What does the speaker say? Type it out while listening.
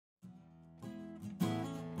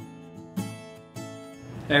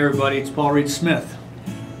Hey everybody, it's Paul Reed Smith,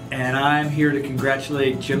 and I'm here to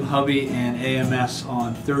congratulate Jim Hovey and AMS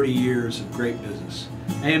on 30 years of great business.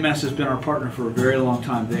 AMS has been our partner for a very long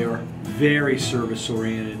time. They are very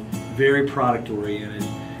service-oriented, very product-oriented.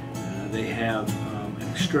 They have an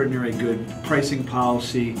extraordinary good pricing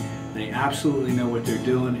policy. They absolutely know what they're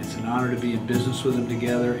doing. It's an honor to be in business with them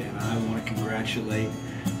together, and I want to congratulate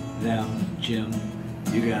them, Jim,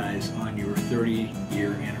 you guys, on your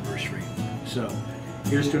 30-year anniversary. So,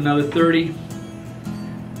 here's to another 30.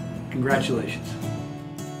 Congratulations.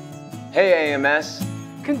 Hey AMS.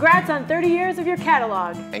 Congrats on 30 years of your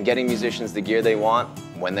catalog. And getting musicians the gear they want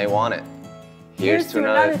when they want it. Here's to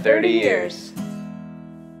another 30 years.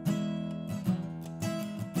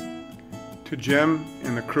 To Jim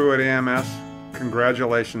and the crew at AMS,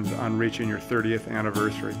 congratulations on reaching your 30th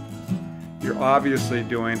anniversary. You're obviously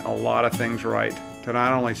doing a lot of things right to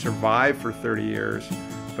not only survive for 30 years,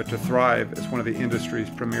 but to thrive as one of the industry's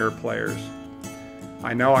premier players.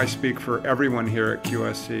 I know I speak for everyone here at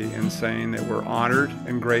QSC in saying that we're honored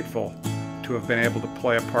and grateful to have been able to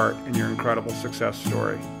play a part in your incredible success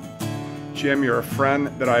story. Jim, you're a friend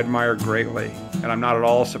that I admire greatly, and I'm not at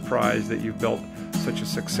all surprised that you've built such a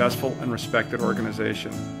successful and respected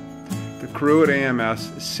organization. The crew at AMS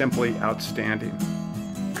is simply outstanding.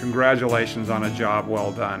 Congratulations on a job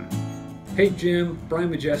well done. Hey Jim, Brian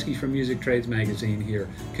Majeski from Music Trades Magazine here.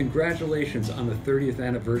 Congratulations on the 30th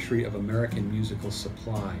anniversary of American Musical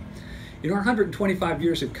Supply. In our 125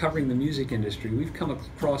 years of covering the music industry, we've come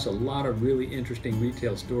across a lot of really interesting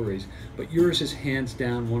retail stories, but yours is hands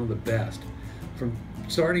down one of the best. From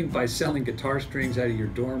starting by selling guitar strings out of your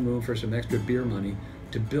dorm room for some extra beer money,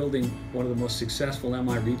 to building one of the most successful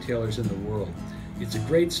MI retailers in the world. It's a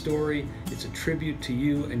great story. It's a tribute to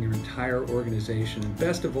you and your entire organization. And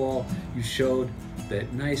best of all, you showed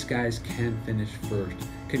that nice guys can finish first.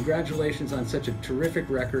 Congratulations on such a terrific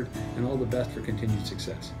record, and all the best for continued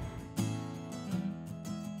success.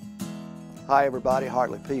 Hi everybody,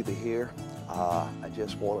 Hartley Peavey here. I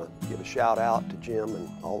just want to give a shout out to Jim and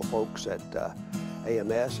all the folks at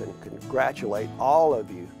AMS and congratulate all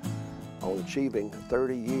of you on achieving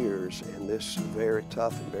 30 years in this very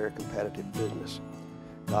tough and very competitive business.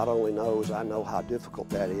 God only knows, I know how difficult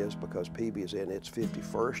that is because Peavey is in its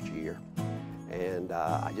 51st year. And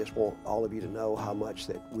I just want all of you to know how much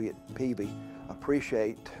that we at Peavey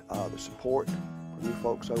appreciate the support from you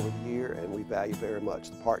folks over the year, and we value very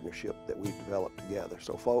much the partnership that we've developed together.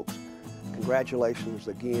 So folks, congratulations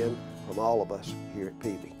again from all of us here at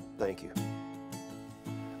Peavey. Thank you.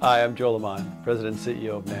 Hi, I'm Joe Lamont, President and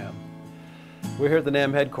CEO of NAMM. We're here at the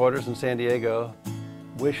NAMM headquarters in San Diego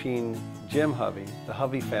wishing Jim Hovey, the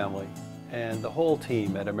Hovey family, and the whole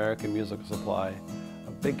team at American Musical Supply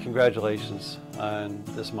a big congratulations on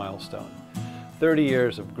this milestone. 30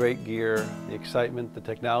 years of great gear, the excitement, the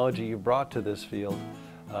technology you brought to this field,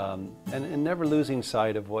 and never losing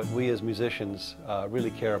sight of what we as musicians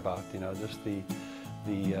really care about, you know, just the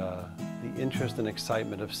interest and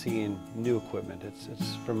excitement of seeing new equipment.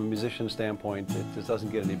 It's from a musician standpoint, it just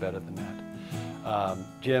doesn't get any better than that.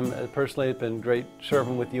 Jim, personally, it's been great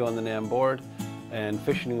serving with you on the NAMM board and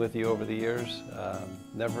fishing with you over the years,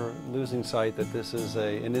 never losing sight that this is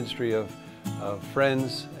an industry of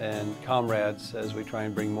friends and comrades as we try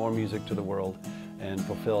and bring more music to the world and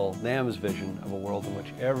fulfill NAMM's vision of a world in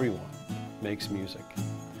which everyone makes music.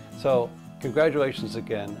 So, congratulations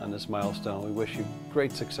again on this milestone. We wish you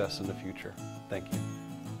great success in the future. Thank you.